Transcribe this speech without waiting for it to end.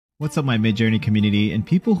What's up, my Midjourney community and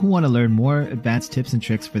people who want to learn more advanced tips and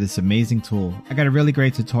tricks for this amazing tool. I got a really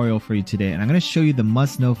great tutorial for you today, and I'm going to show you the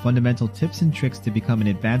must-know fundamental tips and tricks to become an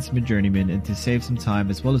advanced Midjourneyman and to save some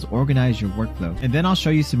time as well as organize your workflow. And then I'll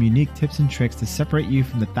show you some unique tips and tricks to separate you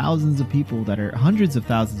from the hundreds of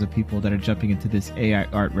thousands of people that are jumping into this AI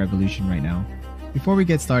art revolution right now. Before we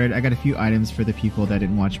get started, I got a few items for the people that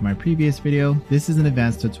didn't watch my previous video. This is an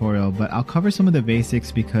advanced tutorial, but I'll cover some of the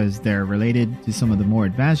basics because they're related to some of the more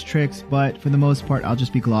advanced tricks, but for the most part, I'll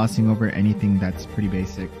just be glossing over anything that's pretty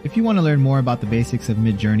basic. If you want to learn more about the basics of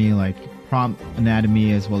Midjourney, like prompt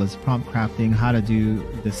anatomy as well as prompt crafting, how to do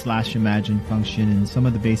the /imagine function and some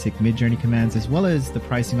of the basic Midjourney commands, as well as the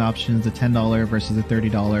pricing options, the $10 versus the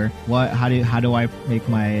 $30, how do I make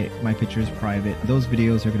my pictures private, those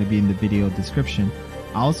videos are going to be in the video description.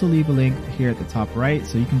 I'll also leave a link here at the top right,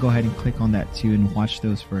 so you can go ahead and click on that too and watch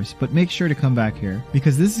those first. But make sure to come back here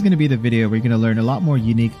because this is going to be the video where you're going to learn a lot more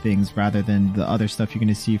unique things rather than the other stuff you're going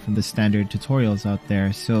to see from the standard tutorials out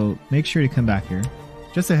there. So make sure to come back here.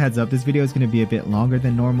 Just a heads up, this video is going to be a bit longer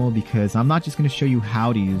than normal because I'm not just going to show you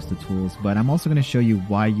how to use the tools, but I'm also going to show you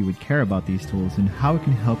why you would care about these tools and how it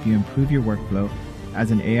can help you improve your workflow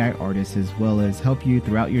as an AI artist, as well as help you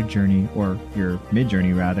throughout your journey, or your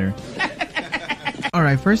Midjourney rather.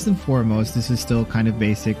 Alright, first and foremost, this is still kind of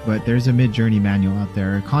basic, but there's a Midjourney manual out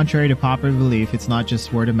there. Contrary to popular belief, it's not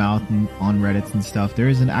just word of mouth and on Reddit and stuff. There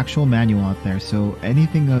is an actual manual out there, so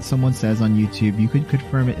anything that someone says on YouTube, you could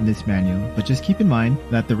confirm it in this manual. But just keep in mind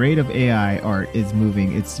that the rate of AI art is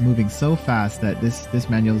moving. It's moving so fast that this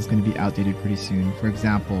manual is going to be outdated pretty soon. For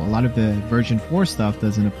example, a lot of the version 4 stuff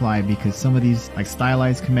doesn't apply because some of these like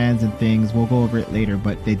stylized commands and things, we'll go over it later,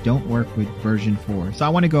 but they don't work with version 4. So I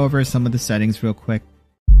want to go over some of the settings real quick.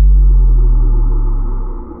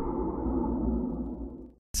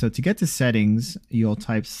 So to get to settings, you'll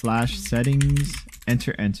type /settings,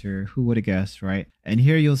 enter. Who would have guessed, right? And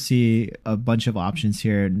here you'll see a bunch of options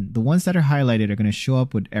here. And the ones that are highlighted are going to show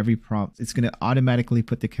up with every prompt. It's going to automatically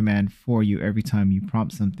put the command for you every time you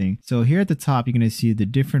prompt something. So here at the top, you're going to see the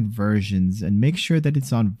different versions and make sure that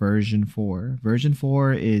it's on version 4. Version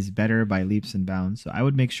 4 is better by leaps and bounds. So I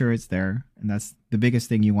would make sure it's there. And that's the biggest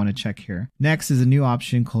thing you want to check here. Next is a new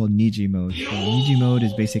option called Niji Mode. So Niji Mode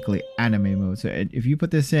is basically anime mode. So if you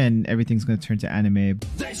put this in, everything's going to turn to anime.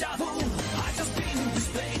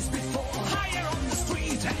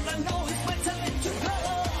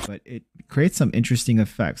 But it creates some interesting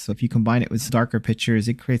effects. So if you combine it with darker pictures,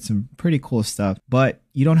 it creates some pretty cool stuff. But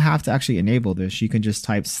you don't have to actually enable this. You can just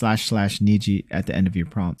type /Niji at the end of your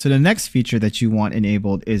prompt. So the next feature that you want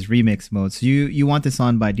enabled is remix mode. So you want this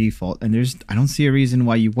on by default, and I don't see a reason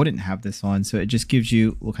why you wouldn't have this on. So it just gives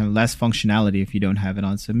you kind of less functionality if you don't have it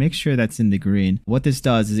on. So make sure that's in the green. What this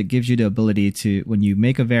does is it gives you the ability to, when you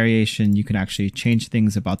make a variation, you can actually change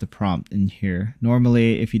things about the prompt in here.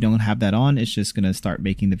 Normally, if you don't have that on, it's just going to start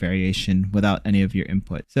making the variation without any of your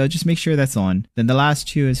input. So just make sure that's on. Then the last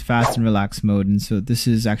two is fast and relax mode. And so this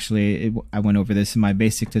is actually, I went over this in my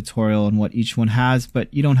basic tutorial on what each one has,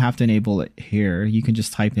 but you don't have to enable it here. You can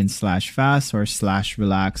just type in /fast or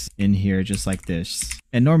 /relax in here just like this.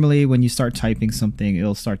 And normally when you start typing something,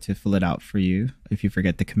 it'll start to fill it out for you. If you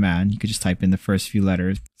forget the command, you could just type in the first few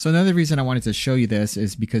letters. So another reason I wanted to show you this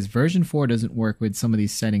is because version 4 doesn't work with some of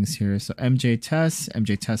these settings here. So MJ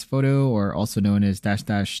test photo, or also known as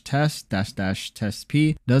 --test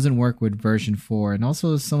P, doesn't work with version 4. And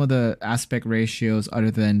also some of the aspect ratios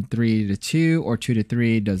other than 3:2 or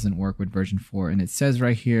 2:3 doesn't work with version 4. And it says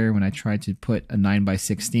right here when I tried to put a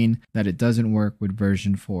 9:16 that it doesn't work with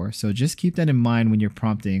version 4. So just keep that in mind when you're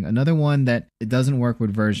prompting. Another one that it doesn't work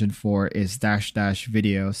with version 4 is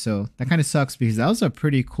 --video. So that kind of sucks because that was a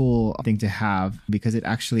pretty cool thing to have because it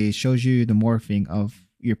actually shows you the morphing of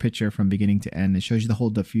your picture from beginning to end. It shows you the whole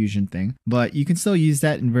diffusion thing, but you can still use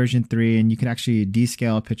that in version 3, and you can actually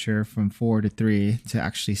descale a picture from 4 to 3 to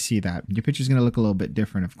actually see that. Your picture is going to look a little bit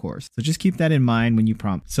different, of course. So just keep that in mind when you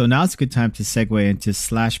prompt. So now it's a good time to segue into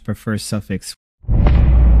 /prefer suffix.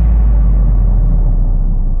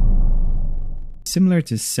 Similar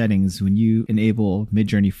to settings, when you enable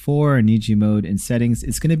Midjourney 4 or Niji Mode in settings,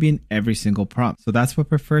 it's going to be in every single prompt. So that's what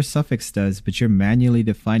prefer suffix does, but you're manually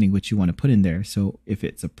defining what you want to put in there. So if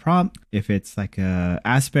it's a prompt, if it's like a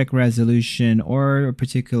aspect resolution or a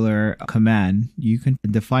particular command, you can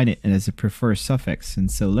define it as a prefer suffix.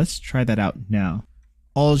 And so let's try that out now.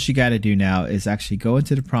 All you got to do now is actually go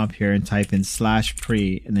into the prompt here and type in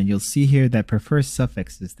 /pre, and then you'll see here that prefer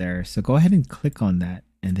suffix is there. So go ahead and click on that.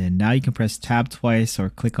 And then now you can press tab twice or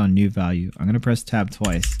click on new value. I'm going to press tab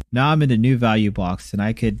twice. Now I'm in the new value box and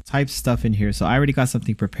I could type stuff in here. So I already got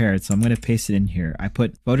something prepared. So I'm going to paste it in here. I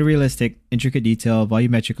put photorealistic, intricate detail,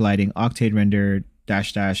 volumetric lighting, octane render, AR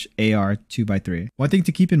 2x3. One thing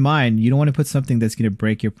to keep in mind, you don't want to put something that's going to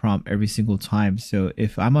break your prompt every single time. So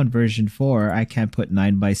if I'm on version 4, I can't put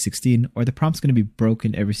 9x16 or the prompt's going to be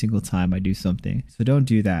broken every single time I do something. So don't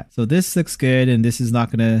do that. So this looks good and this is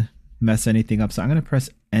not going to mess anything up. So I'm going to press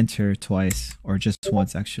enter twice or just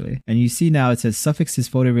once actually. And you see now it says suffix is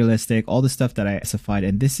photorealistic, all the stuff that I specified.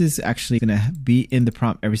 And this is actually going to be in the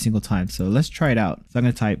prompt every single time. So let's try it out. So I'm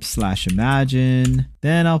going to type /imagine,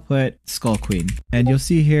 then I'll put skull queen. And you'll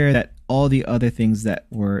see here that all the other things that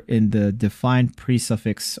were in the defined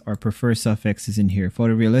pre-suffix or prefer suffix is in here.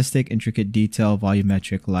 Photorealistic, intricate detail,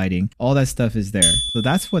 volumetric lighting, all that stuff is there. So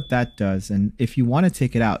that's what that does. And if you want to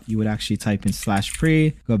take it out, you would actually type in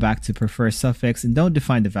 /pre, go back to prefer suffix and don't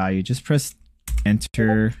define the value. Just press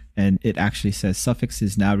enter and it actually says suffix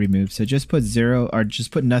is now removed. So just put 0 or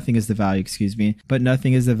just put nothing as the value, excuse me, but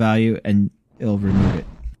nothing is the value and it'll remove it.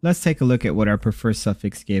 Let's take a look at what our prefer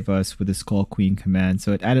suffix gave us with the skull queen command.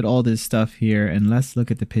 So it added all this stuff here and let's look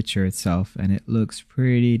at the picture itself and it looks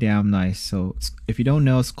pretty damn nice. So if you don't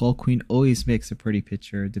know, skull queen always makes a pretty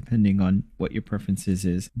picture depending on what your preferences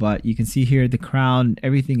is. But you can see here the crown,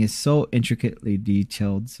 everything is so intricately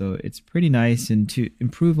detailed. So it's pretty nice. And to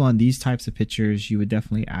improve on these types of pictures, you would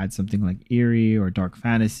definitely add something like eerie or dark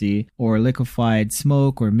fantasy or liquefied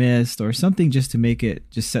smoke or mist or something just to make it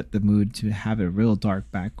just set the mood to have a real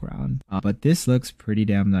dark background. But this looks pretty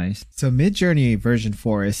damn nice. So Midjourney version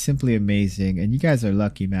 4 is simply amazing and you guys are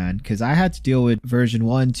lucky, man, because I had to deal with version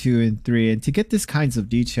 1, 2, and 3, and to get this kinds of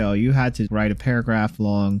detail you had to write a paragraph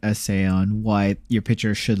long essay on why your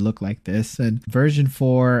picture should look like this. And version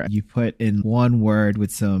 4 you put in one word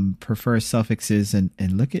with some prefer suffixes and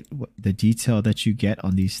look at the detail that you get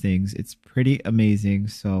on these things. It's pretty amazing.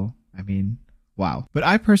 So I mean, wow. But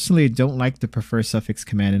I personally don't like the prefer suffix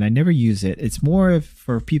command and I never use it. It's more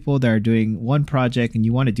for people that are doing one project and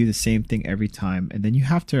you want to do the same thing every time and then you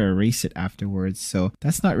have to erase it afterwards. So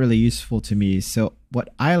that's not really useful to me. So what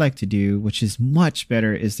I like to do, which is much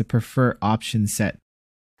better, is the prefer option set.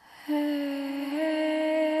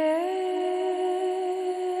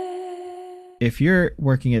 If you're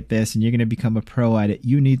working at this and you're going to become a pro at it,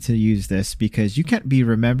 you need to use this because you can't be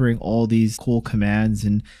remembering all these cool commands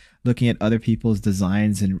and looking at other people's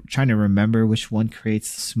designs and trying to remember which one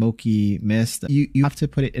creates smoky mist. You have to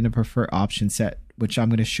put it in a preferred option set, which I'm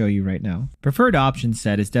going to show you right now. Preferred option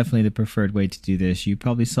set is definitely the preferred way to do this. You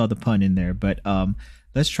probably saw the pun in there, but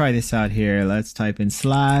let's try this out here. Let's type in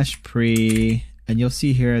 /pre and you'll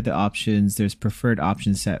see here the options. There's preferred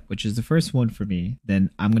option set, which is the first one for me. Then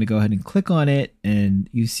I'm going to go ahead and click on it and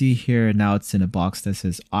you see here now it's in a box that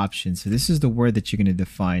says options. So this is the word that you're going to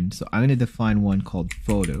define. So I'm going to define one called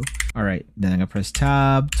photo. All right, then I'm going to press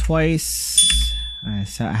tab twice. I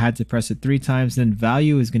had to press it 3 times. Then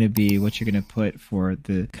value is going to be what you're going to put for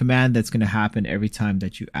the command that's going to happen every time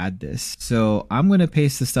that you add this. So I'm going to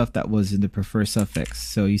paste the stuff that was in the prefer suffix.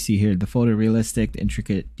 So you see here the photorealistic, the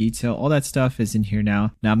intricate detail, all that stuff is in here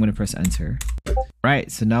now. Now I'm going to press enter.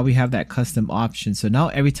 Right, so now we have that custom option. So now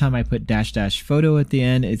every time I put --photo at the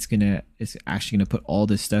end, it's actually gonna put all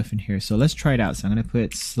this stuff in here. So let's try it out. So I'm gonna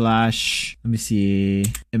put /imagine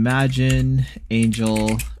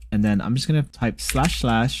angel, and then I'm just gonna type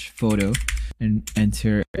 /photo and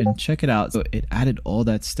enter and check it out. So it added all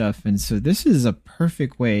that stuff, and so this is a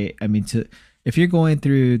perfect way. I mean, if you're going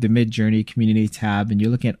through the Midjourney community tab and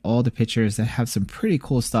you're looking at all the pictures that have some pretty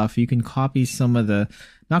cool stuff, you can copy some of the,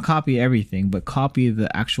 not copy everything, but copy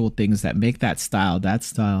the actual things that make that style,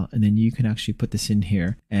 and then you can actually put this in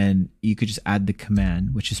here and you could just add the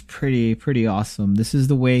command, which is pretty awesome. This is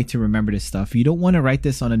the way to remember this stuff. You don't want to write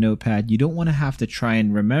this on a notepad. You don't want to have to try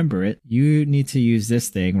and remember it. You need to use this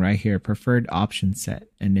thing right here, preferred option set.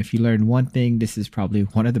 And if you learn one thing, this is probably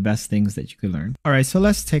one of the best things that you could learn. All right, so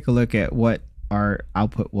let's take a look at what our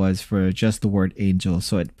output was for just the word angel.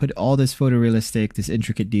 So it put all this photorealistic, this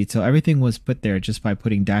intricate detail, everything was put there just by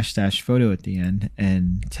putting --photo at the end.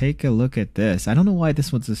 And take a look at this. I don't know why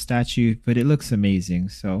this one's a statue, but it looks amazing.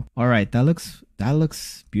 So all right, that looks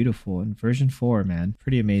beautiful in version 4, man.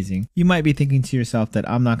 Pretty amazing. You might be thinking to yourself that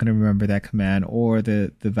I'm not going to remember that command or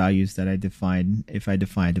the values that I defined if I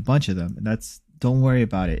defined a bunch of them. And don't worry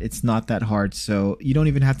about it. It's not that hard. So you don't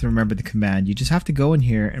even have to remember the command. You just have to go in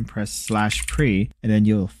here and press /pre, and then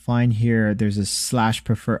you'll find here there's a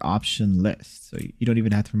 /prefer option list. So you don't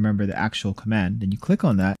even have to remember the actual command. Then you click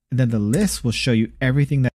on that, and then the list will show you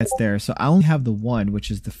everything that that's there. So I only have the one, which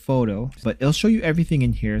is the photo, but it'll show you everything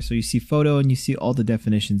in here. So you see photo and you see all the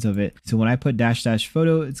definitions of it. So when I put dash dash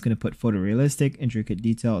photo, it's going to put photorealistic, intricate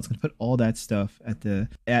detail. It's going to put all that stuff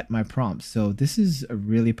at my prompts. So this is a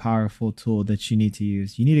really powerful tool that you need to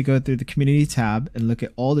use. You need to go through the community tab and look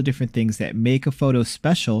at all the different things that make a photo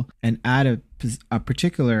special and add a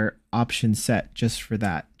particular option set just for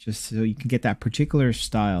that, just so you can get that particular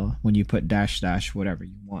style when you put dash dash whatever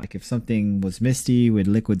you want. Like if something was misty with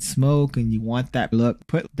liquid smoke and you want that look,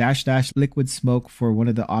 put dash dash liquid smoke for one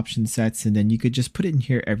of the option sets, and then you could just put it in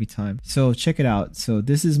here every time. So check it out. So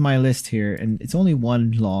this is my list here, and it's only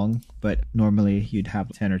one long, but normally you'd have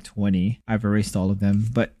 10 or 20. I've erased all of them,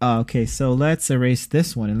 but okay, so let's erase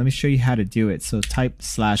this one and let me show you how to do it. So type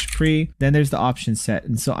 /pre, then there's the option set,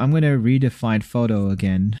 and so I'm going to redefine photo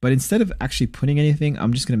again, but instead of actually putting anything,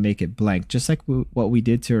 I'm just going to make it blank, just like what we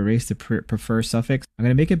did to erase the prefer suffix. I'm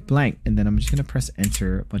going to make it blank, and then I'm just going to press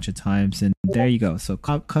enter a bunch of times, and there you go. So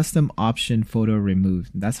custom option photo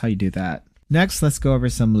removed. That's how you do that. Next, let's go over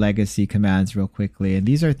some legacy commands real quickly. And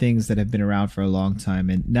these are things that have been around for a long time.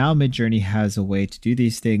 And now Midjourney has a way to do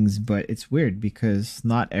these things, but it's weird because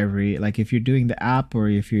not every, like if you're doing the app or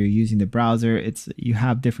if you're using the browser, you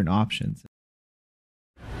have different options.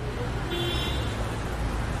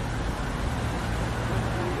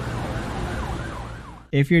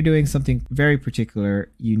 If you're doing something very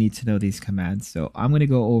particular, you need to know these commands. So I'm going to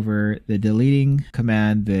go over the deleting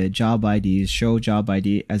command, the job IDs, show job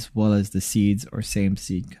ID, as well as the seeds or same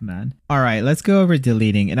seed command. All right, let's go over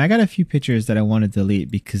deleting. And I got a few pictures that I want to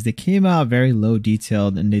delete because they came out very low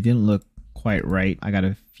detailed and they didn't look quite right. I got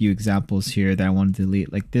a few examples here that I want to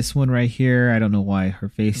delete, like this one right here. I don't know why her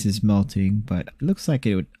face is melting, but it looks like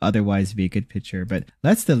it would otherwise be a good picture, but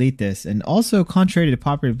let's delete this. And also, contrary to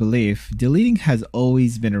popular belief, deleting has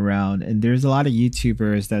always been around, and there's a lot of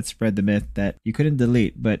YouTubers that spread the myth that you couldn't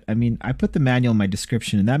delete. But I mean, I put the manual in my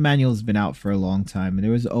description, and that manual has been out for a long time, and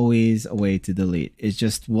there was always a way to delete. It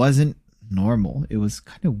just wasn't normal. It was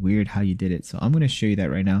kind of weird how you did it. So I'm going to show you that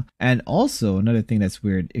right now. And also another thing that's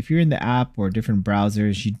weird, if you're in the app or different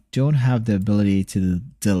browsers, you don't have the ability to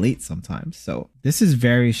delete sometimes. So this is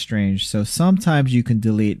very strange. So sometimes you can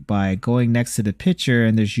delete by going next to the picture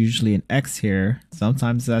and there's usually an X here.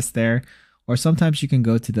 Sometimes that's there. Or sometimes you can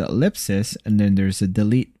go to the ellipsis and then there's a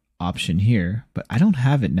delete option here, but I don't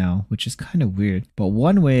have it now, which is kind of weird. But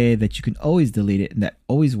one way that you can always delete it and that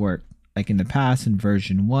always worked, like in the past in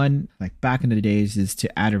version 1, like back in the days, is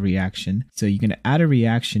to add a reaction. So you're going to add a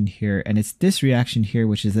reaction here, and it's this reaction here,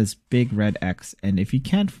 which is this big red X. And if you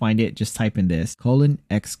can't find it, just type in this :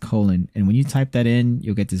 X : and when you type that in,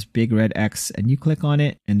 you'll get this big red X, and you click on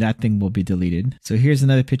it and that thing will be deleted. So here's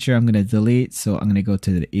another picture I'm going to delete. So I'm going to go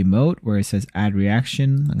to the emote where it says add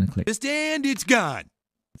reaction. I'm going to click and it's gone.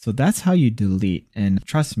 So that's how you delete, and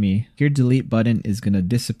trust me, your delete button is going to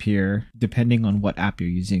disappear depending on what app you're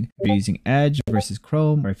using. If you're using Edge versus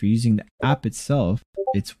Chrome, or if you're using the app itself,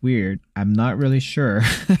 it's weird. I'm not really sure,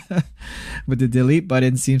 but the delete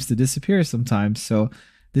button seems to disappear sometimes. So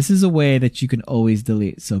this is a way that you can always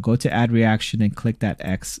delete. So go to add reaction and click that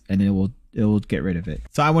X, and it will get rid of it.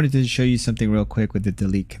 So I wanted to show you something real quick with the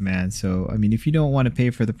delete command. So I mean, if you don't want to pay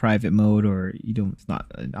for the private mode, or it's not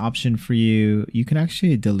an option for you, you can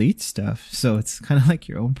actually delete stuff. So it's kind of like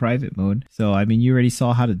your own private mode. So I mean, you already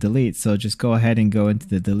saw how to delete. So just go ahead and go into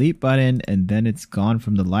the delete button, and then it's gone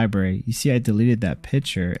from the library. You see I deleted that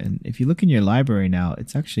picture, and if you look in your library now,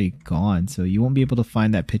 it's actually gone. So you won't be able to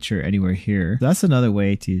find that picture anywhere here. So that's another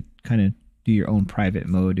way to kind of do your own private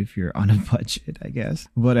mode if you're on a budget, I guess.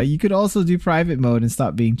 But you could also do private mode and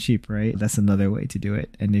stop being cheap, right? That's another way to do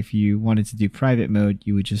it. And if you wanted to do private mode,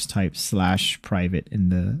 you would just type /private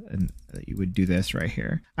and you would do this right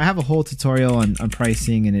here. I have a whole tutorial on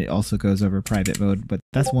pricing, and it also goes over private mode, but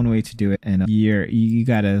that's one way to do it. And you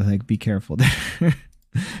gotta like be careful there.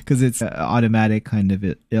 Because it's automatic, kind of,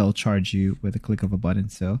 it'll charge you with a click of a button.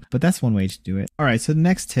 So, but that's one way to do it. All right, so the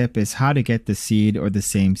next tip is how to get the seed or the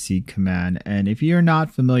same seed command. And if you're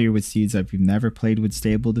not familiar with seeds, or if you've never played with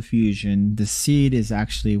Stable Diffusion, the seed is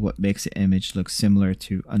actually what makes an image look similar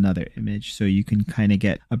to another image. So you can kind of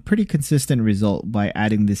get a pretty consistent result by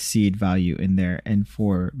adding the seed value in there. And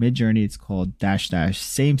for Midjourney, it's called --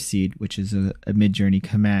 same seed, which is a Midjourney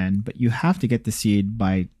command. But you have to get the seed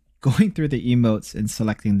by going through the emotes and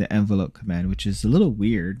selecting the envelope command, which is a little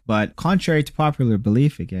weird, but contrary to popular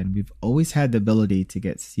belief, again, we've always had the ability to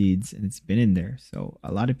get seeds, and it's been in there. So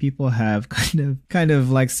a lot of people have kind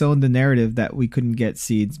of like sown the narrative that we couldn't get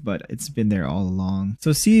seeds, but it's been there all along.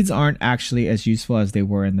 So seeds aren't actually as useful as they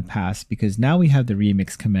were in the past, because now we have the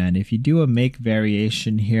remix command. If you do a make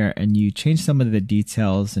variation here and you change some of the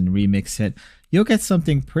details and remix it, you'll get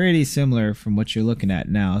something pretty similar from what you're looking at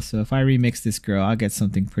now. So if I remix this girl, I'll get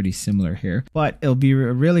something pretty similar here. But it'll be a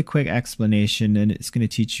really quick explanation, and it's going to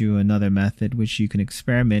teach you another method which you can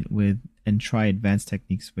experiment with and try advanced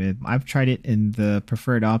techniques with. I've tried it in the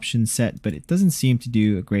preferred option set, but it doesn't seem to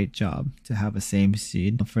do a great job to have a same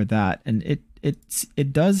seed for that. And it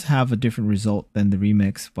does have a different result than the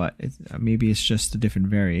remix, but maybe it's just a different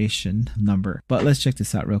variation number. But let's check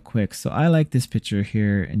this out real quick. So I like this picture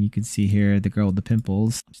here, and you can see here the girl with the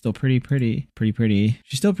pimples. Still pretty.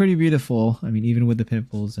 She's still pretty beautiful. I mean, even with the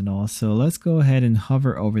pimples and all. So let's go ahead and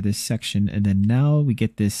hover over this section, and then now we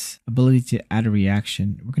get this ability to add a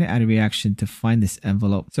reaction. We're going to add a reaction to find this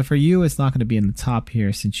envelope. So for you, it's not going to be in the top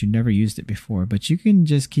here since you never used it before, but you can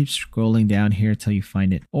just keep scrolling down here till you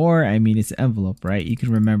find it. Or I mean, it's envelope, right? You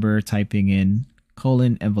can remember typing in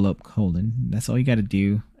 :envelope : that's all you got to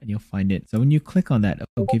do, and you'll find it. So when you click on that,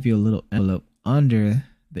 it'll give you a little envelope under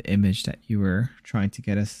the image that you were trying to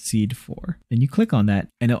get a seed for. And you click on that,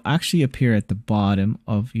 and it'll actually appear at the bottom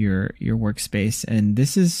of your workspace. And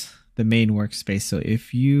this is the main workspace. So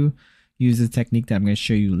if you use the technique that I'm going to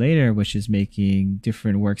show you later, which is making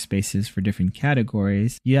different workspaces for different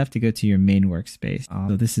categories, you have to go to your main workspace.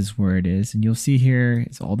 So this is where it is, and you'll see here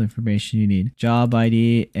it's all the information you need: job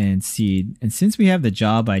ID and seed. And since we have the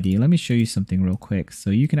job ID, let me show you something real quick.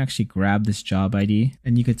 So you can actually grab this job ID,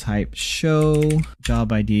 and you could type show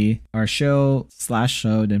job ID or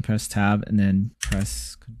show/show, then press tab and then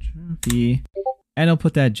press Ctrl+V. And I'll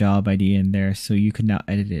put that job ID in there so you can now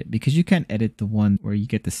edit it, because you can't edit the one where you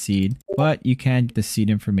get the seed, but you can get the seed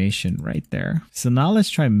information right there. So now let's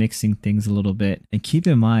try mixing things a little bit, and keep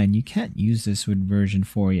in mind you can't use this with version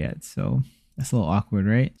 4 yet, so that's a little awkward,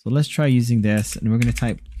 right? So let's try using this, and we're going to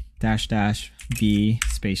type --b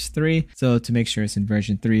space 3, so to make sure it's in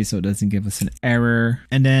version 3 so it doesn't give us an error.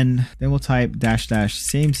 And then we'll type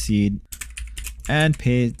 --same seed and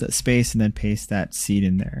paste the space, and then paste that seed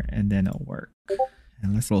in there, and then it'll work.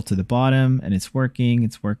 And let's roll to the bottom, and it's working.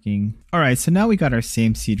 All right, so now we got our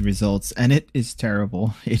same seed results, and it is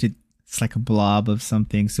terrible. It's like a blob of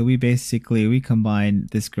something. So we combined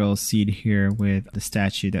this girl's seed here with the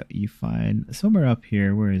statue that you find somewhere up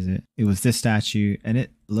here. Where is it? It was this statue, and it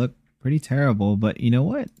looked pretty terrible. But you know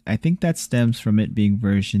what? I think that stems from it being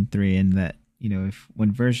version 3, and that, you know,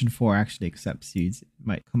 when version 4 actually accepts seeds, it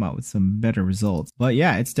might come out with some better results. But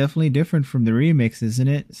yeah, it's definitely different from the remix, isn't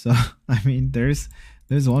it? So I mean, there's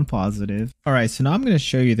one positive. All right, so now I'm going to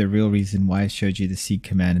show you the real reason why I showed you the seed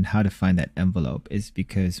command and how to find that envelope, is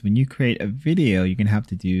because when you create a video, you're going to have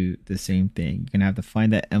to do the same thing. You're going to have to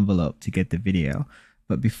find that envelope to get the video.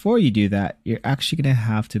 But before you do that, you're actually going to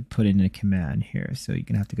have to put in a command here. So you're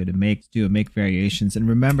going to have to go to make variations. And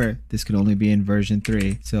remember, this could only be in version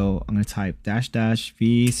 3. So I'm going to type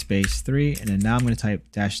 --v space 3. And then now I'm going to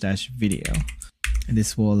type --video. And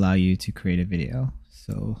this will allow you to create a video.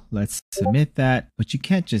 So let's submit that, but you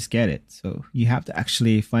can't just get it. So you have to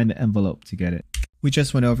actually find the envelope to get it. We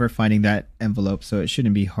just went over finding that envelope, so it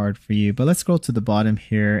shouldn't be hard for you. But let's scroll to the bottom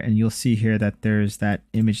here, and you'll see here that there's that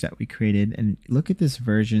image that we created. And look at this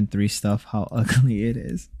version 3 stuff, how ugly it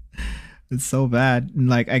is. It's so bad. And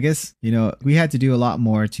like, I guess, you know, we had to do a lot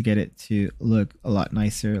more to get it to look a lot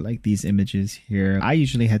nicer, like these images here. I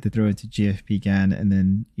usually had to throw it to GFPGAN, and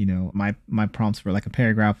then, you know, my prompts were like a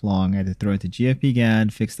paragraph long. I had to throw it to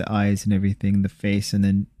GFPGAN, fix the eyes and everything, the face, and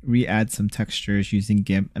then re-add some textures using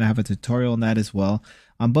GIMP. And I have a tutorial on that as well,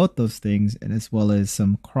 on both those things, and as well as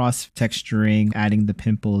some cross texturing, adding the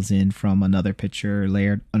pimples in from another picture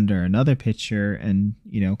layered under another picture, and,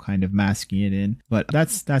 you know, kind of masking it in. But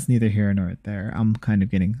that's neither here nor there. I'm kind of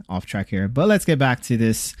getting off track here, but let's get back to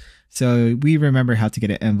this. So we remember how to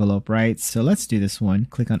get an envelope, right? So let's do this one.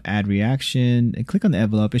 Click on add reaction and click on the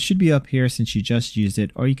envelope. It should be up here since you just used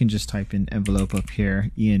it, or you can just type in envelope up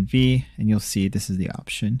here, ENV, and you'll see this is the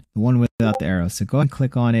option, the one without the arrow. So go ahead and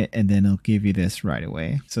click on it, and then it'll give you this right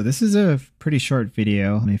away. So this is a pretty short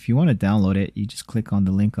video, and if you want to download it, you just click on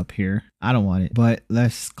the link up here. I don't want it, but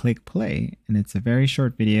let's click play, and it's a very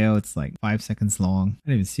short video. It's like 5 seconds long.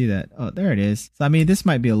 I didn't even see that. Oh, there it is. So I mean, this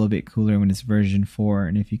might be a little bit cooler when it's version 4,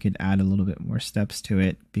 and if you could add a little bit more steps to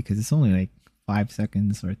it, because it's only like 5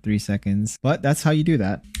 seconds or 3 seconds, but that's how you do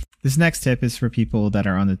that. This next tip is for people that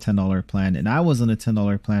are on the $10 plan, and I was on the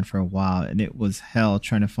 $10 plan for a while, and it was hell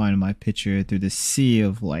trying to find my picture through the sea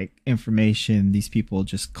of like information. These people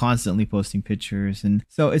just constantly posting pictures, and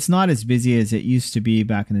so it's not as busy as it used to be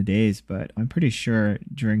back in the days, but I'm pretty sure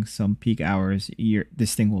during some peak hours,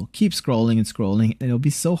 this thing will keep scrolling and scrolling, and it'll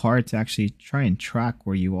be so hard to actually try and track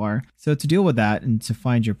where you are. So to deal with that and to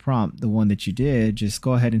find your prompt, the one that you did, just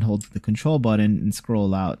go ahead and hold the control button and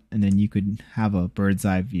scroll out, and then you could have a bird's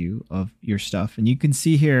eye view view of your stuff. And you can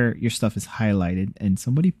see here your stuff is highlighted and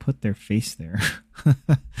somebody put their face there.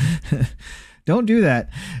 Don't do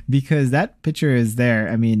that, because that picture is there.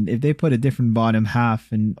 I mean, if they put a different bottom half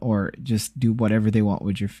or just do whatever they want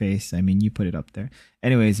with your face, I mean, you put it up there.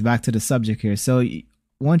 Anyways, back to the subject here. So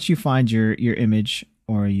once you find your image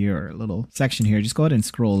or your little section here, just go ahead and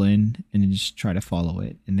scroll in and just try to follow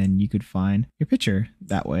it. And then you could find your picture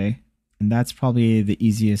that way. And that's probably the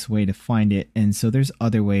easiest way to find it. And so there's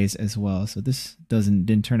other ways as well. So this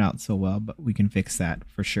didn't turn out so well, but we can fix that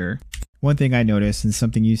for sure. One thing I noticed, and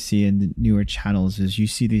something you see in the newer channels, is you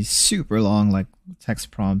see these super long like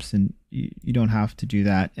text prompts, and you don't have to do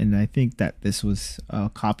that. And I think that this was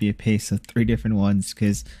a copy and paste of 3 different ones,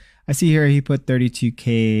 because I see here he put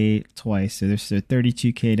 32K twice. So there's a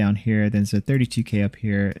 32K down here, then there's a 32K up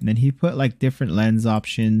here, and then he put like different lens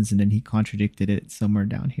options, and then he contradicted it somewhere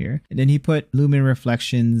down here. And then he put lumen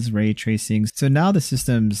reflections, ray tracing. So now the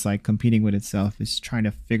system's like competing with itself, is trying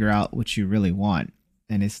to figure out what you really want.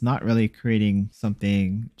 And it's not really creating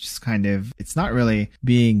something, just kind of, it's not really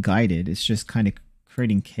being guided. It's just kind of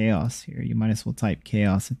creating chaos here. You might as well type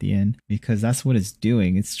chaos at the end, because that's what it's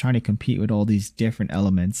doing. It's trying to compete with all these different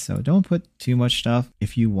elements. So don't put too much stuff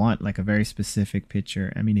if you want like a very specific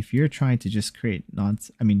picture. I mean, if you're trying to just create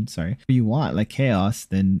if you want like chaos,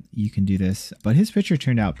 then you can do this. But his picture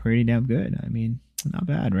turned out pretty damn good. I mean, not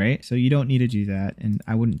bad, right? So you don't need to do that. And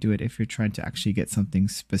I wouldn't do it if you're trying to actually get something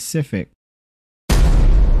specific.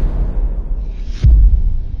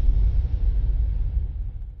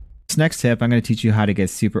 This next tip, I'm going to teach you how to get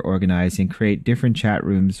super organized and create different chat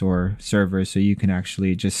rooms or servers, so you can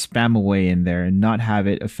actually just spam away in there and not have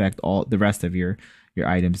it affect all the rest of your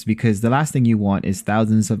items. Because the last thing you want is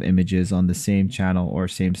thousands of images on the same channel or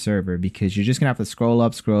same server, because you're just going to have to scroll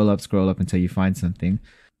up until you find something.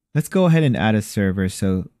 Let's go ahead and add a server.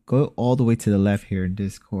 So go all the way to the left here in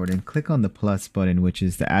Discord and click on the plus button, which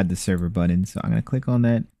is the add the server button. So I'm going to click on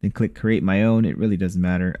that, then click create my own. It really doesn't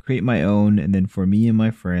matter. Create my own, and then for me and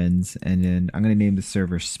my friends, and then I'm going to name the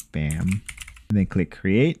server spam. And then click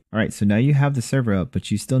create. All right, so now you have the server up,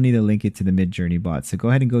 but you still need to link it to the Midjourney bot. So go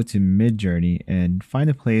ahead and go to Midjourney and find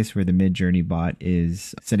a place where the Midjourney bot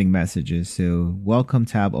is sending messages. So welcome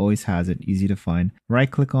tab always has it, easy to find.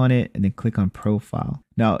 Right click on it and then click on profile.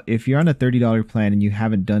 Now, if you're on a $30 plan and you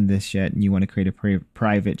haven't done this yet and you want to create a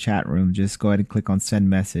private chat room, just go ahead and click on send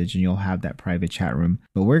message and you'll have that private chat room.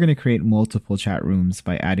 But we're going to create multiple chat rooms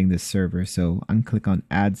by adding this server. So I'm going to click on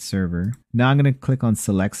add server. Now I'm going to click on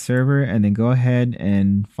select server and then go ahead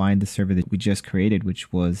and find the server that we just created,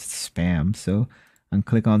 which was spam. So I'm going to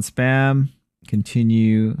click on spam,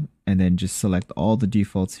 continue, and then just select all the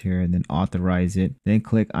defaults here and then authorize it. Then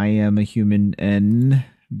click I am a human and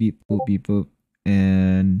beep boop beep boop.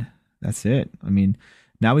 And that's it. I mean,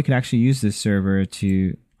 now we can actually use this server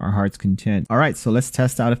to our heart's content. All right, so let's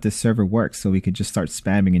test out if this server works, so we could just start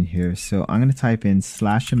spamming in here. So I'm going to type in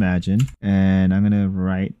 /imagine and I'm going to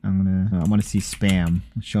write, I want to see spam,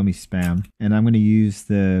 show me spam. And I'm going to use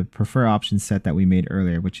the prefer option set that we made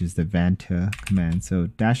earlier, which is the Vanta command. So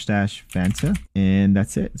 --Vanta, and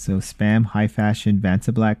that's it. So spam, high fashion,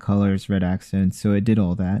 Vanta black colors, red accent. So it did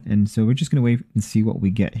all that. And so we're just going to wait and see what we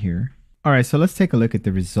get here. All right, so let's take a look at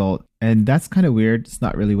the result. And that's kind of weird. It's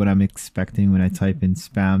not really what I'm expecting when I type in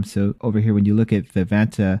spam. So over here, when you look at the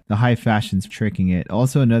Vanta, the high fashion's tricking it.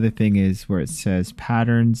 Also, another thing is where it says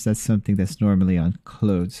patterns. That's something that's normally on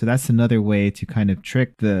clothes. So that's another way to kind of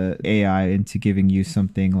trick the AI into giving you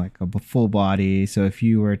something like a full body. So if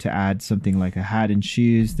you were to add something like a hat and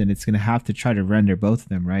shoes, then it's going to have to try to render both of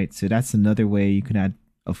them, right? So that's another way you can add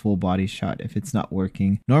a full body shot if it's not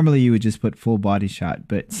working. Normally you would just put full body shot,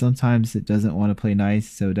 but sometimes it doesn't want to play nice,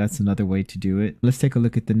 so that's another way to do it. Let's take a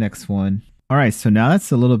look at the next one. All right, so now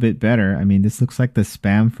that's a little bit better. I mean, this looks like the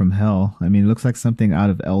spam from hell. I mean, it looks like something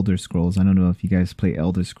out of Elder Scrolls. I don't know if you guys play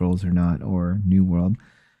Elder Scrolls or not, or New World.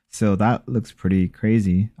 So that looks pretty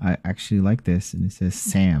crazy. I actually like this, and it says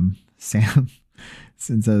Sam.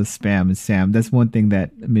 Since spam is Sam. That's one thing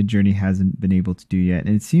that Midjourney hasn't been able to do yet.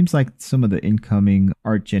 And it seems like some of the incoming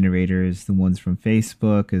art generators, the ones from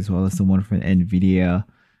Facebook as well as the one from NVIDIA,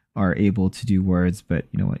 are able to do words, but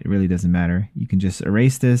you know what, it really doesn't matter. You can just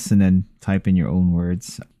erase this and then type in your own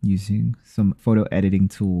words using some photo editing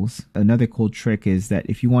tools. Another cool trick is that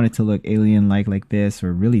if you want it to look alien-like this,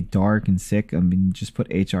 or really dark and sick, I mean, just put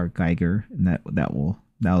aiart Geiger and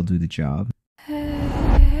that'll do the job.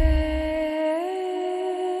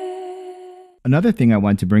 Another thing I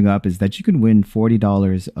want to bring up is that you can win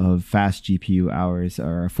 $40 of fast GPU hours,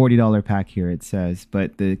 or a $40 pack here it says,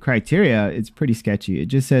 but the criteria, it's pretty sketchy. It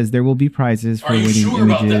just says there will be prizes for winning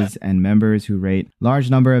images and members who rate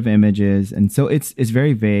large number of images. And so it's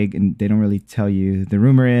very vague and they don't really tell you. The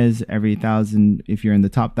rumor is every 1,000, if you're in the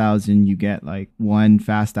top 1,000, you get like 1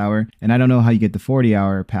 fast hour. And I don't know how you get the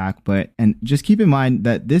 40-hour pack, and just keep in mind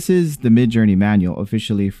that this is the Midjourney manual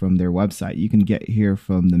officially from their website. You can get here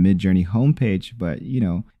from the Midjourney homepage. But you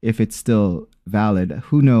know, if it's still valid,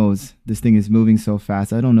 who knows? This thing is moving so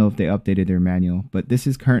fast. I don't know if they updated their manual, but this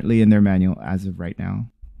is currently in their manual as of right now.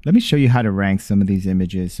 Let me show you how to rank some of these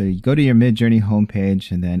images. So you go to your Midjourney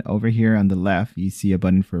homepage, and then over here on the left, you see a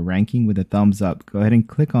button for ranking with a thumbs up. Go ahead and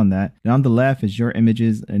click on that. And on the left is your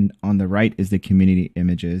images, and on the right is the community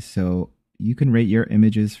images. So you can rate your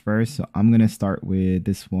images first. So I'm going to start with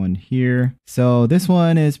this one here. So this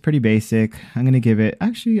one is pretty basic. I'm going to give it,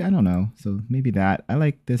 actually, I don't know. So maybe that. I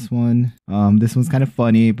like this one. This one's kind of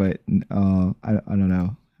funny, but I don't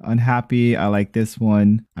know. Unhappy. I like this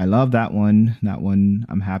one. I love that one. That one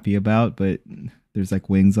I'm happy about, but there's like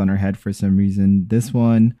wings on her head for some reason. This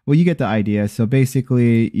one, well, you get the idea. So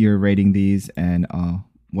basically you're rating these and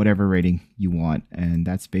whatever rating you want, and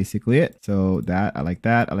that's basically it. So that, I like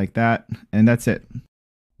that, and that's it.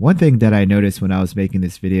 One thing that I noticed when I was making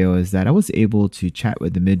this video is that I was able to chat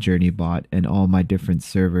with the Midjourney bot and all my different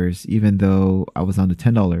servers, even though I was on the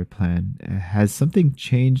 $10 plan. Has something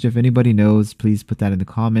changed? If anybody knows, please put that in the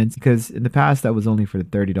comments, because in the past that was only for the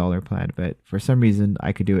 $30 plan, but for some reason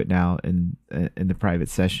I could do it now in the private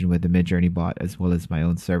session with the Midjourney bot, as well as my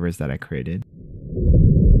own servers that I created.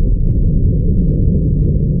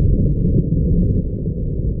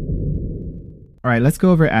 All right, let's go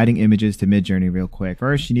over adding images to Midjourney real quick.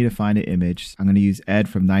 First, you need to find an image. I'm going to use Ed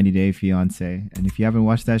from 90 Day Fiancé. And if you haven't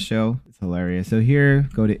watched that show, it's hilarious. So here,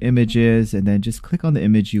 go to images and then just click on the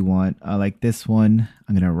image you want. I like this one.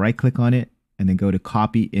 I'm going to right click on it and then go to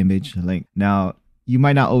copy image link. Now, you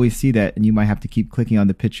might not always see that, and you might have to keep clicking on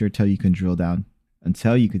the picture until you can drill down,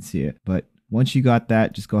 until you can see it. But once you got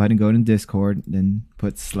that, just go ahead and go to Discord, then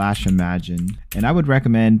put /imagine. And I would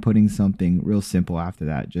recommend putting something real simple after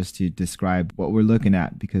that, just to describe what we're looking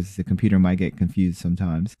at, because the computer might get confused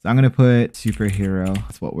sometimes. So I'm going to put superhero.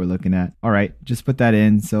 That's what we're looking at. All right, just put that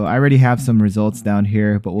in. So I already have some results down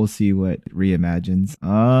here, but we'll see what reimagines.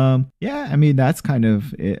 Yeah, I mean, that's kind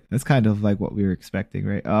of it. That's kind of like what we were expecting,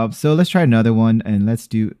 right? So let's try another one, and let's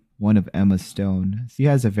do one of Emma Stone. She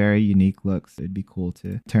has a very unique look, so it'd be cool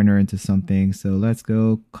to turn her into something. So let's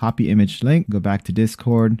go copy image link, go back to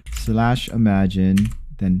Discord, /imagine,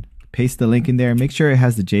 then paste the link in there. Make sure it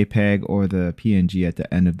has the JPEG or the PNG at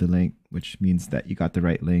the end of the link, which means that you got the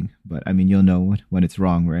right link. But I mean, you'll know when it's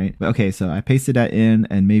wrong, right? But okay, so I pasted that in,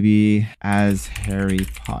 and maybe as Harry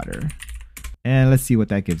Potter. And let's see what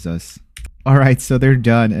that gives us. All right, so they're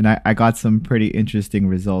done, and I got some pretty interesting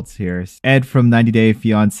results here. Ed from 90 Day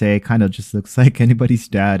Fiancé kind of just looks like anybody's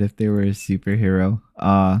dad if they were a superhero.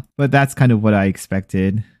 But that's kind of what I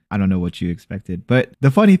expected. I don't know what you expected. But the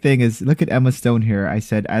funny thing is, look at Emma Stone here. I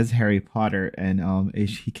said as Harry Potter, and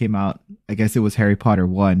he came out, I guess it was Harry Potter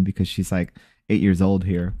 1, because she's like 8 years old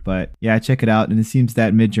here. But yeah, check it out. And it seems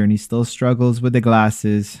that Midjourney still struggles with the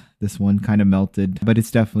glasses. This one kind of melted, but it's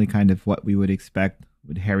definitely kind of what we would expect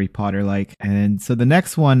with Harry Potter like. And so the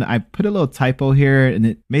next one, I put a little typo here, and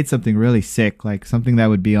it made something really sick, like something that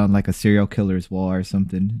would be on like a serial killer's wall or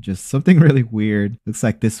something. Just something really weird. Looks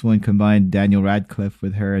like this one combined Daniel Radcliffe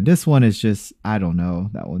with her, and this one is just, I don't know,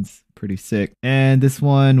 that one's pretty sick. And this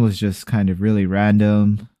one was just kind of really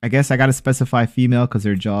random. I guess I gotta specify female because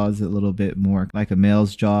her jaw is a little bit more like a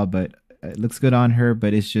male's jaw, but it looks good on her,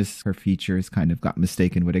 but it's just her features kind of got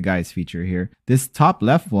mistaken with a guy's feature here. This top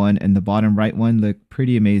left one and the bottom right one look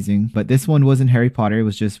pretty amazing, but this one wasn't Harry Potter. It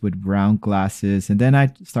was just with round glasses. And then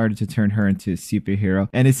I started to turn her into a superhero.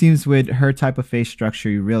 And it seems with her type of face structure,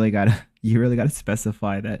 you really gotta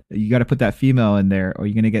specify that. You gotta put that female in there, or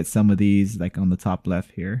you're gonna get some of these like on the top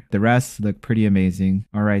left here. The rest look pretty amazing.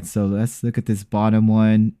 All right, so let's look at this bottom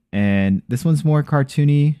one. And this one's more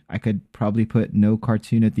cartoony. I could probably put no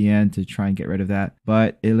cartoon at the end to try and get rid of that,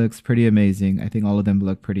 but it looks pretty amazing. I think all of them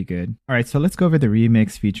look pretty good. All right, so let's go over the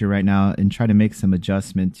remix feature right now and try to make some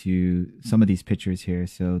adjustment to some of these pictures here.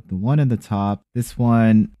 So the one on the top, this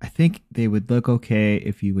one, I think they would look okay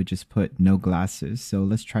if you would just put no glasses. So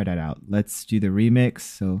let's try that out. Let's do the remix.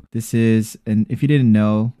 So this is, and if you didn't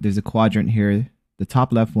know, there's a quadrant here. The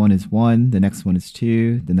top left one is 1, the next one is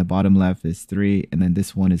 2, then the bottom left is 3, and then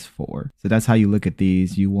this one is 4. So that's how you look at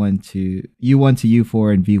these, U1 to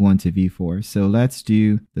U4 and V1 to V4. So let's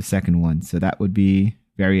do the second one. So that would be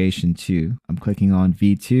variation 2. I'm clicking on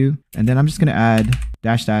V2, and then I'm just going to add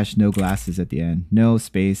 -- no glasses at the end. No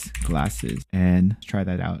space glasses. And let's try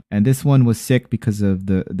that out. And this one was sick because of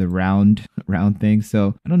the round thing.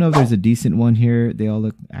 So I don't know if there's a decent one here. They all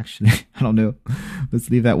look actually, I don't know. Let's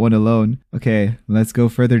leave that one alone. Okay, let's go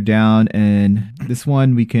further down. And this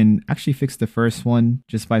one, we can actually fix the first one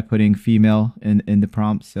just by putting female in the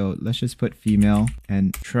prompt. So let's just put female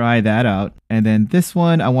and try that out. And then this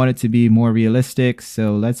one, I want it to be more realistic.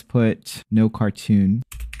 So let's put no cartoon.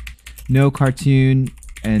 No cartoon,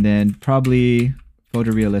 and then probably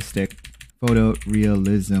photorealistic.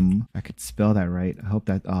 Photorealism. I could spell that right. I hope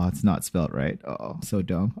that, oh, it's not spelled right. Oh, so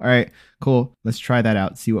dumb. All right, cool. Let's try that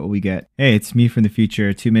out, see what we get. Hey, it's me from the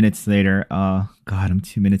future, 2 minutes later. God, I'm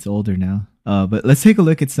 2 minutes older now. But let's take a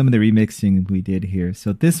look at some of the remixing we did here.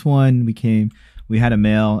 So this one, we had a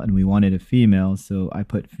male and we wanted a female, so I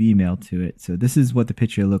put female to it. So this is what the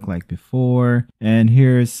picture looked like before, and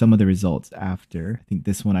here's some of the results after. I think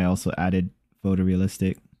this one I also added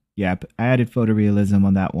photorealistic. Yep, I added photorealism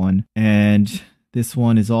on that one. And this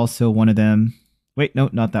one is also one of them. Wait, no,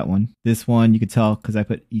 not that one. This one, you could tell because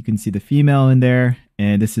you can see the female in there.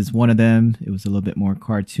 And this is one of them. It was a little bit more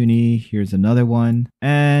cartoony. Here's another one.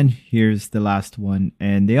 And here's the last one.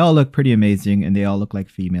 And they all look pretty amazing, and they all look like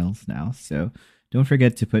females now. So don't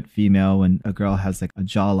forget to put female when a girl has like a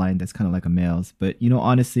jawline that's kind of like a male's. But, you know,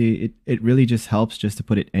 honestly, it really just helps just to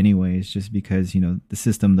put it anyways, just because, you know, the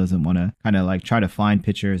system doesn't want to kind of like try to find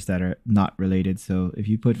pictures that are not related. So if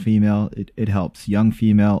you put female, it helps. Young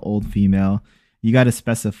female, old female. You got to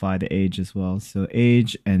specify the age as well. So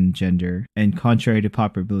age and gender. And contrary to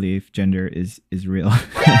popular belief, gender is real.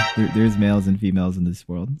 There's males and females in this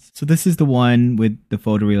world. So this is the one with the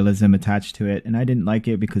photorealism attached to it. And I didn't like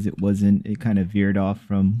it because it kind of veered off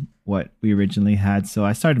from what we originally had. So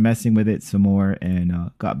I started messing with it some more and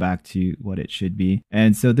got back to what it should be.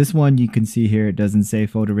 And so this one, you can see here, it doesn't say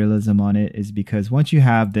photorealism on it, is because once you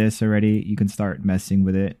have this already, you can start messing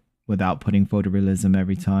with it without putting photorealism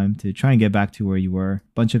every time to try and get back to where you were.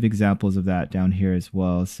 Bunch of examples of that down here as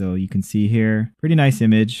well. So you can see here, pretty nice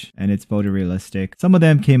image, and it's photorealistic. Some of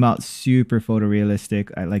them came out super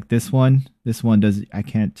photorealistic. I like this one. This one I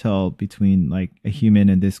can't tell between like a human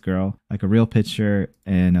and this girl, like a real picture,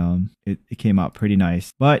 and it came out pretty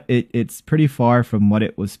nice. But it's pretty far from what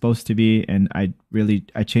it was supposed to be, and I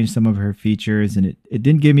changed some of her features, and it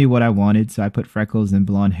didn't give me what I wanted, so I put freckles and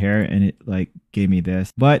blonde hair, and it like gave me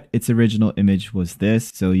this. But its original image was this,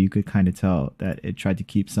 so you could kind of tell that it tried to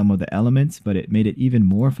keep some of the elements, but it made it even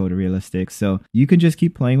more photorealistic. So you can just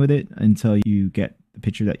keep playing with it until you get the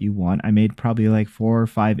picture that you want. I made probably like 4 or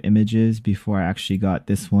 5 images before I actually got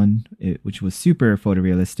this one, which was super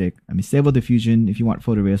photorealistic. I mean, Stable Diffusion, if you want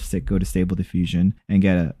photorealistic, go to Stable Diffusion and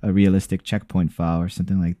get a realistic checkpoint file or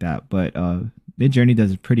something like that. But Midjourney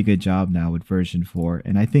does a pretty good job now with version 4,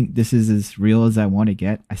 and I think this is as real as I want to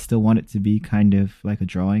get. I still want it to be kind of like a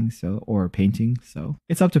drawing, or a painting, so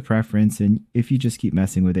it's up to preference, and if you just keep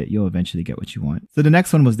messing with it, you'll eventually get what you want. So the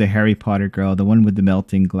next one was the Harry Potter girl, the one with the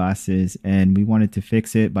melting glasses, and we wanted to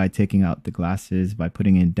fix it by taking out the glasses by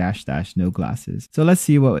putting in -- no glasses. So let's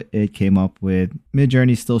see what it came up with.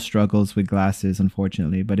 Midjourney still struggles with glasses,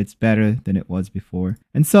 unfortunately, but it's better than it was before.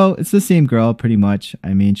 And so it's the same girl pretty much.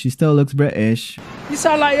 I mean, she still looks British. You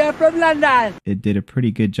sound like you're from London. It did a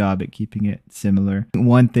pretty good job at keeping it similar.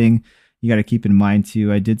 One thing you got to keep in mind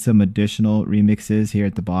too, I did some additional remixes here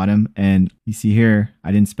at the bottom, and you see here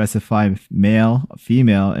I didn't specify male,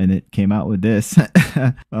 female, and it came out with this.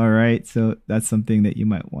 All right, so that's something that you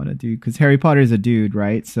might want to do, because Harry Potter is a dude,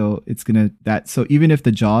 right? So it's gonna so even if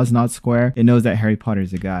the jaw is not square, it knows that Harry Potter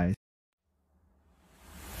is a guy.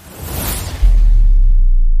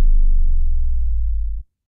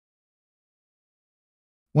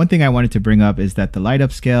 One thing I wanted to bring up is that the light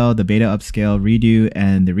upscale, the beta upscale, redo,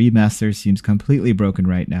 and the remaster seems completely broken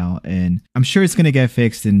right now. And I'm sure it's going to get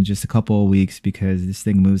fixed in just a couple of weeks because this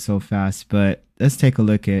thing moves so fast. But let's take a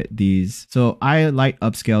look at these. So I light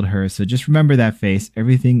upscaled her. So just remember that face.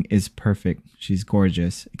 Everything is perfect. She's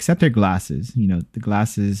gorgeous, except her glasses. You know, the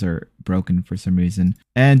glasses are broken for some reason.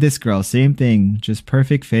 And this girl, same thing, just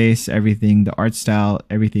perfect face, everything, the art style,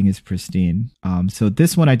 everything is pristine. So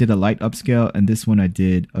this one I did a light upscale, and this one I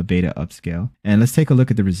did a beta upscale. And let's take a look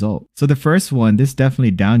at the result. So the first one, this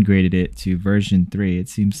definitely downgraded it to version 3. It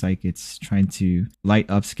seems like it's trying to light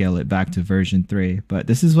upscale it back to version 3. But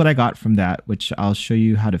this is what I got from that, which I'll show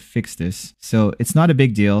you how to fix this. So it's not a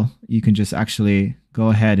big deal. You can just actually go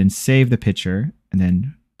ahead and save the picture and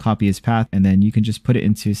then copy as path, and then you can just put it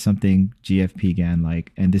into something GFPGAN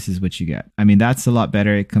like, and this is what you get. I mean, that's a lot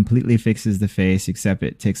better. It completely fixes the face, except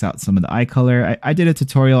it takes out some of the eye color. I did a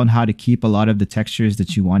tutorial on how to keep a lot of the textures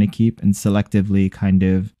that you want to keep and selectively kind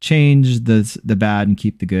of change the bad and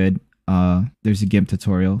keep the good. There's a GIMP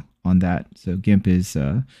tutorial on that. So GIMP is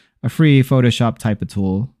a free Photoshop type of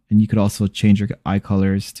tool. And you could also change your eye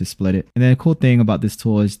colors to split it. And then a cool thing about this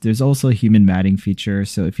tool is there's also a human matting feature.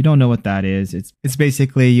 So if you don't know what that is, it's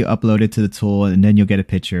basically you upload it to the tool and then you'll get a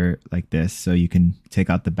picture like this. So you can take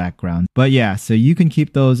out the background. But yeah, so you can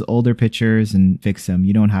keep those older pictures and fix them.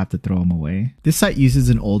 You don't have to throw them away. This site uses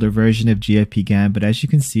an older version of GFPGAN, but as you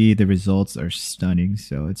can see, the results are stunning.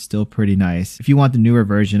 So it's still pretty nice. If you want the newer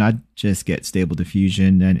version, I'd just get Stable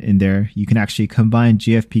Diffusion, and in there you can actually combine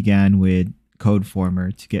GFPGAN with code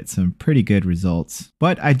former to get some pretty good results.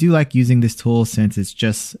 But I do like using this tool since it's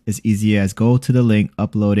just as easy as go to the link,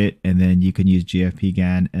 upload it, and then you can use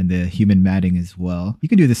GFPGAN and the human matting as well. You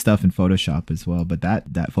can do this stuff in Photoshop as well, but that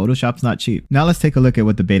Photoshop's not cheap. Now let's take a look at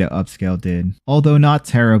what the beta upscale did. Although not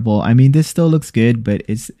terrible, I mean, this still looks good, but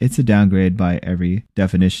it's a downgrade by every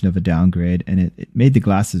definition of a downgrade, and it made the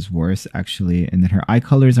glasses worse actually. And then her eye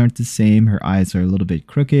colors aren't the same. Her eyes are a little bit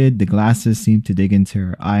crooked. The glasses seem to dig into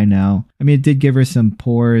her eye now. I mean, it did give her some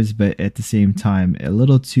pores, but at the same time, a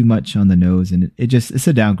little too much on the nose, and it's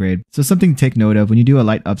a downgrade. So something to take note of: when you do a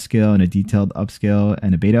light upscale and a detailed upscale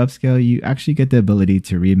and a beta upscale, you actually get the ability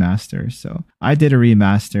to remaster. So I did a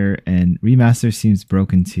remaster, and remaster seems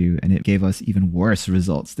broken too, and it gave us even worse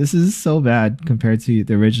results. This is so bad compared to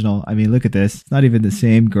the original. I mean, look at this. It's not even the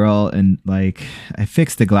same girl, and like, I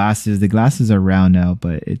fixed the glasses. The glasses are round now,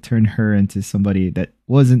 but it turned her into somebody that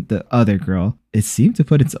wasn't the other girl. It seemed to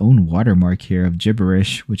put its own watermark here of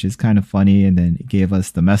gibberish, which is kind of funny, and then it gave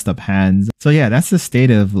us the messed up hands. So yeah, that's the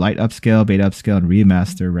state of light upscale, beta upscale, and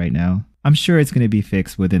remaster right now. I'm sure it's going to be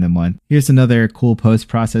fixed within a month. Here's another cool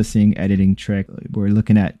post-processing editing trick. We're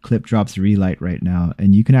looking at Clip Drop's relight right now,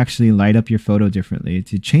 and you can actually light up your photo differently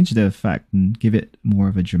to change the effect and give it more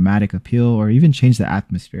of a dramatic appeal, or even change the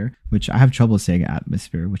atmosphere, which I have trouble saying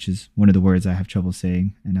atmosphere, which is one of the words I have trouble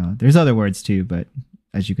saying. And there's other words too, but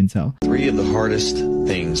as you can tell. 3 of the hardest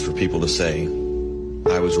things for people to say: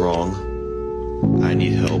 I was wrong, I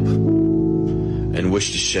need help, and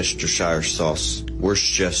Worcestershire sauce.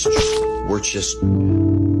 Worcestershire sauce.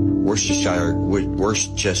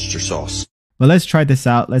 Well, let's try this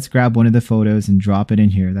out. Let's grab one of the photos and drop it in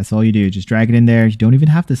here. That's all you do. Just drag it in there. You don't even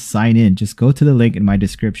have to sign in. Just go to the link in my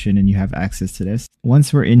description and you have access to this.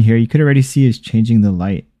 Once we're in here, you could already see it's changing the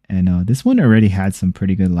light. And this one already had some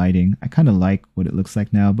pretty good lighting. I kind of like what it looks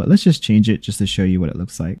like now, but let's just change it just to show you what it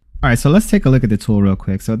looks like. All right, so let's take a look at the tool real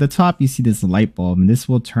quick. So at the top, you see this light bulb, and this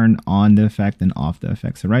will turn on the effect and off the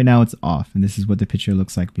effect. So right now it's off, and this is what the picture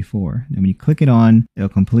looks like before. And when you click it on, it'll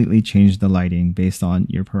completely change the lighting based on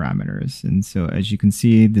your parameters. And so as you can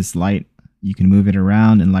see, this light, you can move it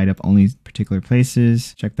around and light up only particular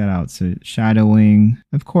places. Check that out. So shadowing,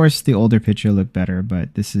 of course, the older picture looked better,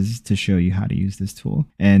 but this is to show you how to use this tool.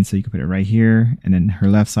 And so you can put it right here, and then her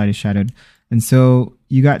left side is shadowed. And so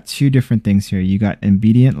you got 2 different things here. You got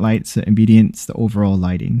ambient light. So ambient's the overall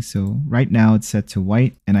lighting. So right now it's set to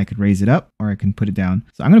white, and I could raise it up or I can put it down.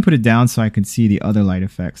 So I'm going to put it down so I can see the other light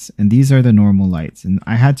effects. And these are the normal lights. And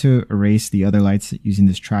I had to erase the other lights using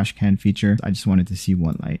this trash can feature. I just wanted to see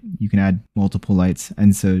one light. You can add multiple lights.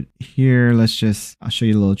 And so here, I'll show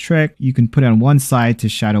you a little trick. You can put it on one side to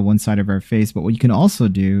shadow one side of her face. But what you can also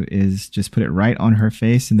do is just put it right on her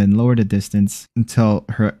face and then lower the distance until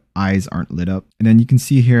her eyes aren't lit up. And then you can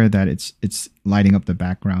see here that it's lighting up the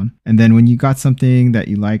background. And then when you got something that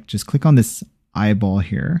you like, just click on this eyeball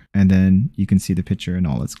here, and then you can see the picture in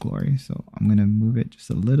all its glory. So I'm going to move it just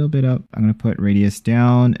a little bit up. I'm going to put radius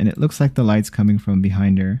down, and it looks like the light's coming from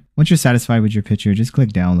behind her. Once you're satisfied with your picture, just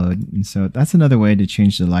click download. And so that's another way to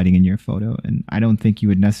change the lighting in your photo. And I don't think you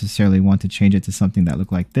would necessarily want to change it to something that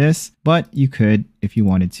looked like this, but you could if you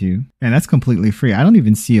wanted to. And that's completely free. I don't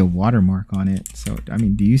even see a watermark on it. So, I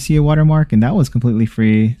mean, do you see a watermark? And that was completely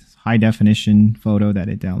free. High definition photo that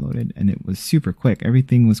it downloaded, and it was super quick.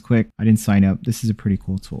 Everything was quick. I didn't sign up. This is a pretty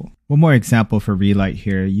cool tool. One more example for relight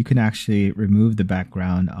here. You can actually remove the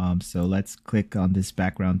background. So let's click on this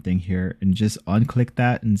background thing here and just unclick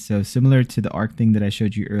that. And so similar to the arc thing that I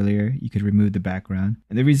showed you earlier, you could remove the background.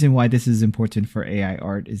 And the reason why this is important for AI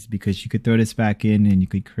art is because you could throw this back in and you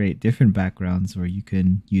could create different backgrounds, or you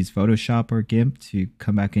can use Photoshop or GIMP to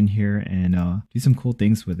come back in here and do some cool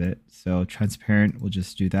things with it. So transparent will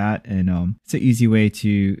just do that. And it's an easy way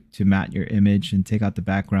to matte your image and take out the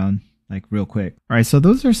background. like real quick. All right, so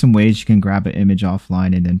those are some ways you can grab an image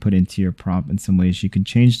offline and then put into your prompt, and some ways you can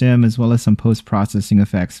change them, as well as some post-processing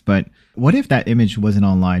effects. But what if that image wasn't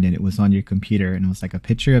online and it was on your computer and it was like a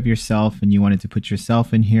picture of yourself and you wanted to put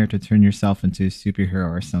yourself in here to turn yourself into a superhero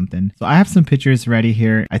or something? So I have some pictures ready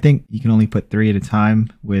here. I think you can only put 3 at a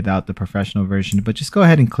time without the professional version, but just go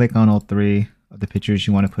ahead and click on all 3 of the pictures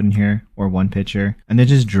you want to put in here, or one picture, and then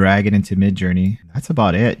just drag it into Midjourney. That's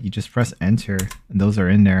about it. You just press enter and those are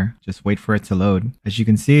in there. Just wait for it to load. As you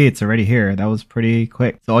can see, it's already here. That was pretty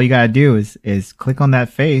quick. So all you gotta do is click on that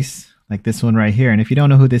face, like this one right here. And if you don't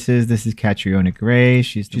know who this is Catriona Gray.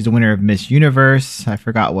 She's the winner of Miss Universe. I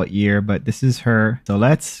forgot what year, but this is her. So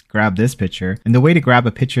let's grab this picture. And the way to grab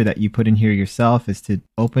a picture that you put in here yourself is to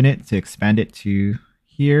open it, to expand it to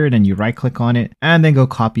here, then you right click on it and then go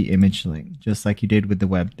copy image link, just like you did with the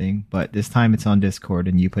web thing, but this time it's on Discord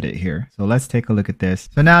and you put it here. So let's take a look at this.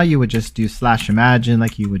 So now you would just do /imagine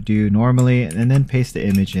like you would do normally, and then paste the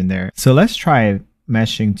image in there. So let's try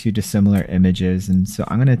meshing 2 dissimilar images. And so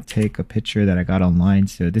I'm going to take a picture that I got online.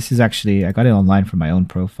 So this is actually, I got it online from my own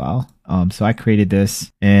profile. So I created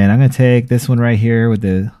this, and I'm going to take this one right here with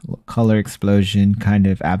the color explosion kind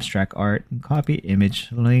of abstract art, and copy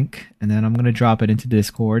image link, and then I'm going to drop it into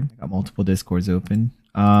Discord. I got multiple Discords open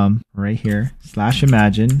right here,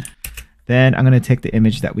 /imagine. Then I'm going to take the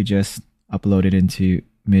image that we just uploaded into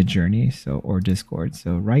Midjourney, or Discord.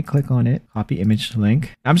 So right click on it, copy image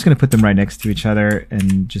link. I'm just going to put them right next to each other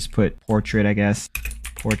and just put portrait, I guess,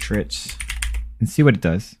 portraits, and see what it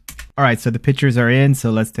does. All right, so the pictures are in,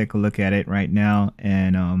 so let's take a look at it right now,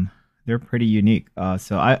 and they're pretty unique.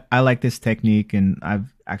 So I like this technique, and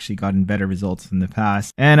I've actually gotten better results in the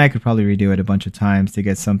past, and I could probably redo it a bunch of times to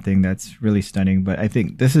get something that's really stunning, but I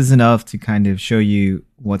think this is enough to kind of show you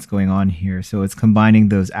what's going on here. So it's combining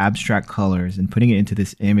those abstract colors and putting it into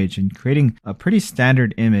this image and creating a pretty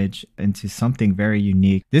standard image into something very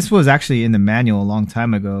unique. This was actually in the manual a long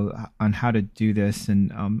time ago on how to do this,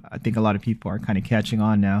 and I think a lot of people are kind of catching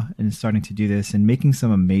on now and starting to do this and making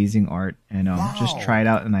some amazing art, and just try it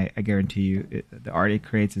out, and I guarantee you the art it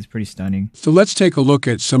creates is pretty stunning. So let's take a look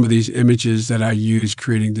at some of these images that I use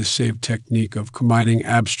creating this save technique of combining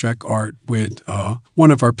abstract art with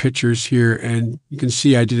one of our pictures here, and you can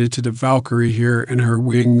see I did it to the Valkyrie here, and her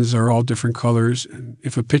wings are all different colors. And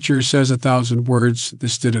if a picture says 1,000 words,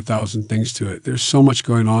 this did 1,000 things to it. There's so much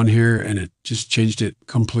going on here, and it just changed it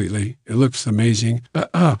completely. It looks amazing.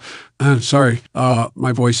 Sorry,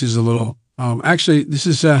 my voice is a little... actually, this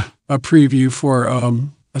is a preview for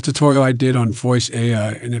a tutorial I did on voice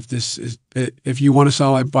AI, and if you want to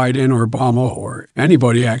sound like Biden or Obama or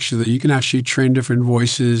anybody, actually, you can actually train different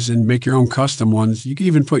voices and make your own custom ones. You can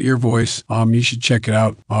even put your voice. You should check it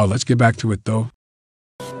out. Let's get back to it though.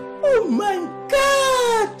 Oh my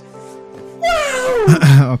God!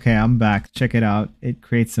 Wow! Okay, I'm back. Check it out. It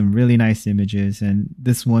creates some really nice images, and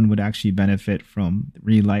this one would actually benefit from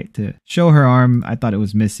relight to show her arm. I thought it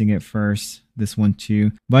was missing at first. This one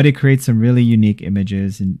too, but it creates some really unique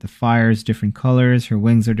images, and the fire's different colors, her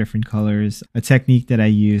wings are different colors, a technique that I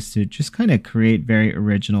use to just kind of create very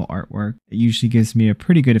original artwork. It usually gives me a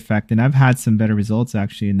pretty good effect, and I've had some better results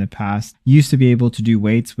actually in the past. Used to be able to do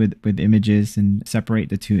weights with images and separate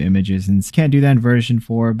the 2 images, and can't do that in version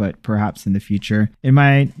 4, but perhaps in the future. In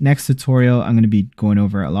my next tutorial, I'm going to be going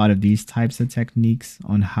over a lot of these types of techniques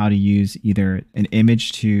on how to use either an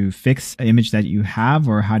image to fix an image that you have,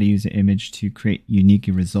 or how to use an image to create unique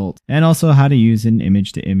results, and also how to use an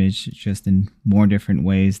image to image just in more different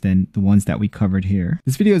ways than the ones that we covered here.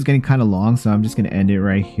 This video is getting kind of long, so I'm just going to end it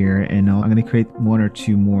right here, and I'm going to create 1 or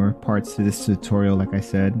 2 more parts to this tutorial, like I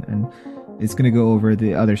said, and it's going to go over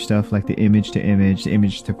the other stuff like the image to image, the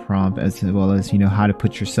image to prompt, as well as, you know, how to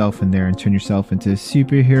put yourself in there and turn yourself into a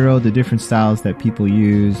superhero, the different styles that people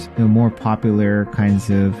use, the more popular kinds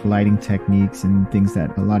of lighting techniques and things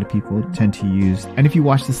that a lot of people tend to use. And if you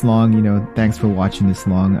watch this long, you know, thanks for watching this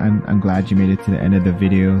long. I'm glad you made it to the end of the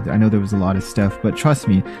video. I know there was a lot of stuff, but trust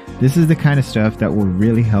me, this is the kind of stuff that will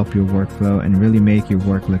really help your workflow and really make your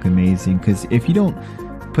work look amazing. Because if you don't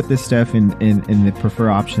put this stuff in the prefer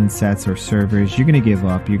option sets or servers, you're going to give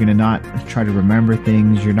up. You're going to not try to remember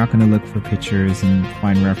things. You're not going to look for pictures and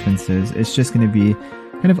find references. It's just going to be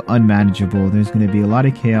kind of unmanageable. There's going to be a lot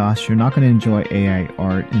of chaos. You're not going to enjoy AI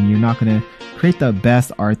art, and you're not going to create the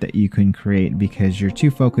best art that you can create because you're too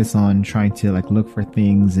focused on trying to like look for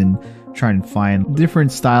things and try and find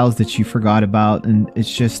different styles that you forgot about, and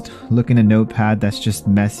it's just look in a notepad that's just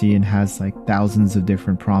messy and has like thousands of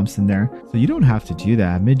different prompts in there. So you don't have to do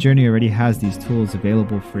that. Midjourney already has these tools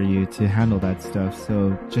available for you to handle that stuff.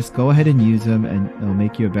 So just go ahead and use them, and it'll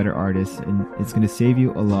make you a better artist, and it's going to save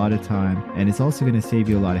you a lot of time, and it's also going to save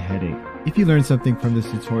you a lot of headache. If you learned something from this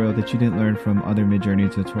tutorial that you didn't learn from other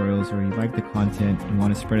Midjourney tutorials, or you like the content and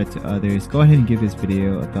want to spread it to others, go ahead and give this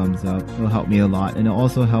video a thumbs up. It'll help me a lot, and it'll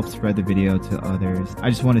also help spread the video to others.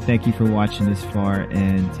 I just want to thank you for watching this far,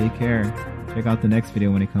 and take care. Check out the next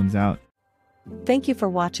video when it comes out. Thank you for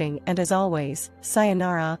watching, and as always,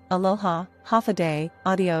 sayonara, aloha, hafa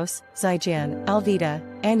adios, zaijian, alvida,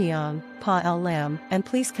 annyeong, pa el lam, and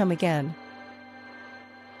please come again.